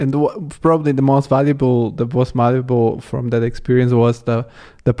And probably the most valuable from that experience was the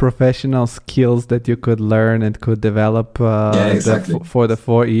professional skills that you could learn and could develop exactly. for the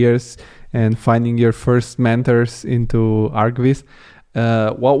 4 years, and finding your first mentors into ArcViz.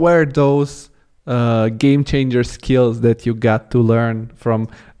 What were those game changer skills that you got to learn from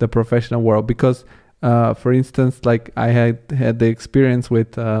the professional world? Because for instance, like I had the experience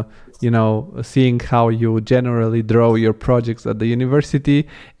with seeing how you generally draw your projects at the university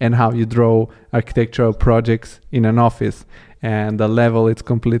and how you draw architectural projects in an office, and the level is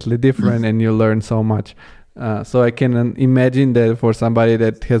completely different, and you learn so much. So I can imagine that for somebody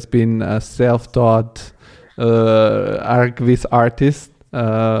that has been a self-taught ArcViz artist,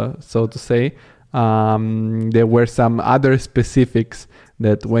 so to say, there were some other specifics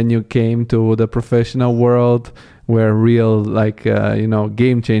that when you came to the professional world were real, like,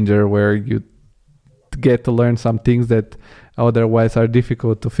 game changer, where you get to learn some things that otherwise are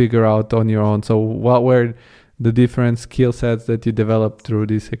difficult to figure out on your own. So what were the different skill sets that you developed through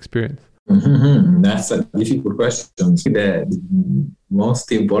this experience? That's a difficult question. The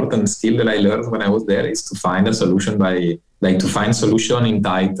most important skill that I learned when I was there is to find a solution to find solution in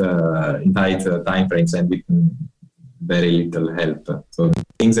tight time frames and with very little help. So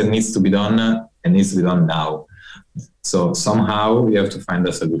things that needs to be done and needs to be done now. So somehow we have to find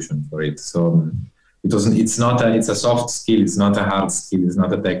a solution for it. So it's a soft skill. It's not a hard skill. It's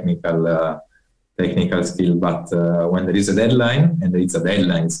not a technical skill. But when there is a deadline, and there is a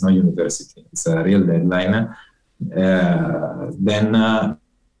deadline, it's no university. It's a real deadline. Then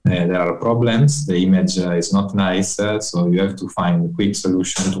there are problems. The image is not nice, so you have to find a quick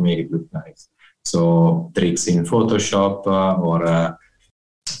solution to make it look nice. So tricks in Photoshop or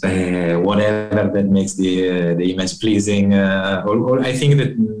whatever that makes the image pleasing. Or I think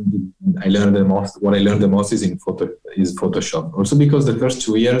that I learned the most. What I learned the most is Photoshop. Also because the first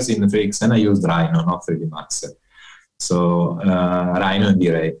 2 years in 3XN I used Rhino, not 3D Max. So Rhino and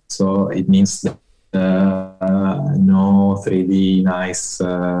V-Ray. So it means that no 3D nice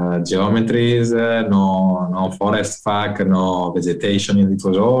geometries, no forest pack, no vegetation. It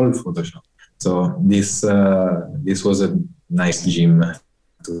was all Photoshop. So this was a nice gym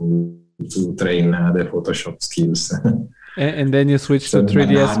to train the Photoshop skills. And then you switched to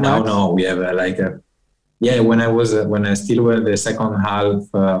 3ds Max? No, we have when I still were the second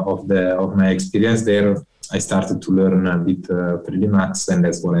half of my experience there, I started to learn a bit 3D Max, and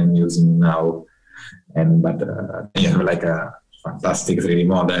that's what I'm using now. But you have like a fantastic 3D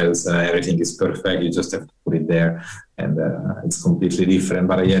models, everything is perfect, you just have to put it there, and it's completely different.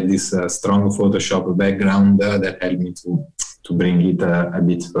 But I had this strong Photoshop background that helped me to bring it a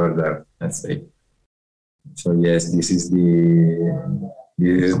bit further, let's say. So yes, this is the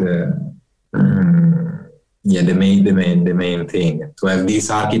main thing. To have these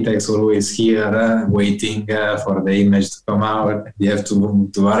architects always here waiting for the image to come out. You have to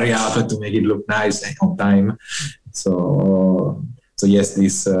hurry up to make it look nice on time. So yes,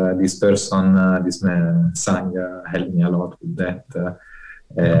 this person, this man, Sang, helped me a lot with that.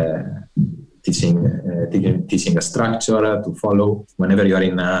 Teaching a structure to follow whenever you are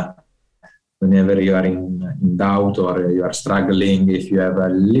in doubt or you are struggling. If you have a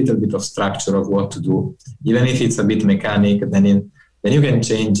little bit of structure of what to do, even if it's a bit mechanic, then you can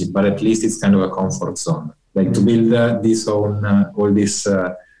change it. But at least it's kind of a comfort zone. Like to build all this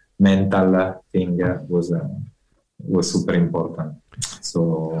mental thing was super important.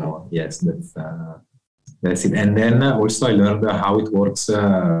 So yes, that's it. And then also I learned how it works.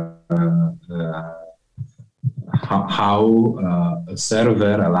 How a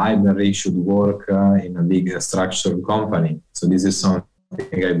server, a library should work in a big structured company. So this is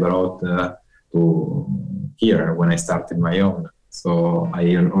something I brought to here when I started my own. So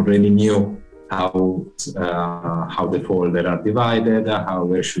I already knew how the folders are divided,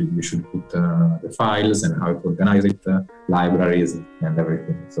 where you should put the files, and how to organize it, libraries and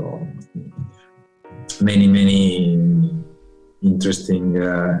everything. So many interesting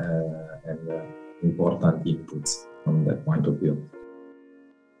and important inputs from that point of view.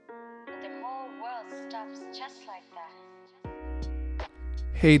 The whole world stops just like that.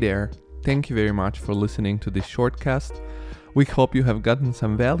 Hey there, thank you very much for listening to this shortcast. We hope you have gotten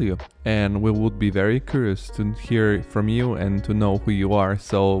some value, and we would be very curious to hear from you and to know who you are.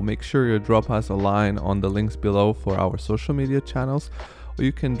 So make sure you drop us a line on the links below for our social media channels, or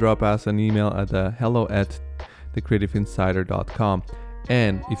you can drop us an email at hello@thecreativeinsider.com.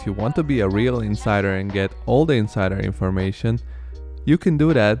 And if you want to be a real insider and get all the insider information, you can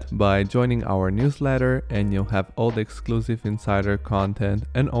do that by joining our newsletter, and you'll have all the exclusive insider content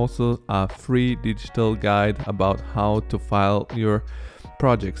and also a free digital guide about how to file your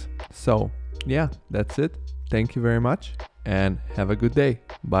projects. So yeah, that's it. Thank you very much and have a good day.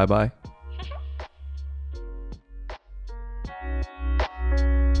 Bye bye.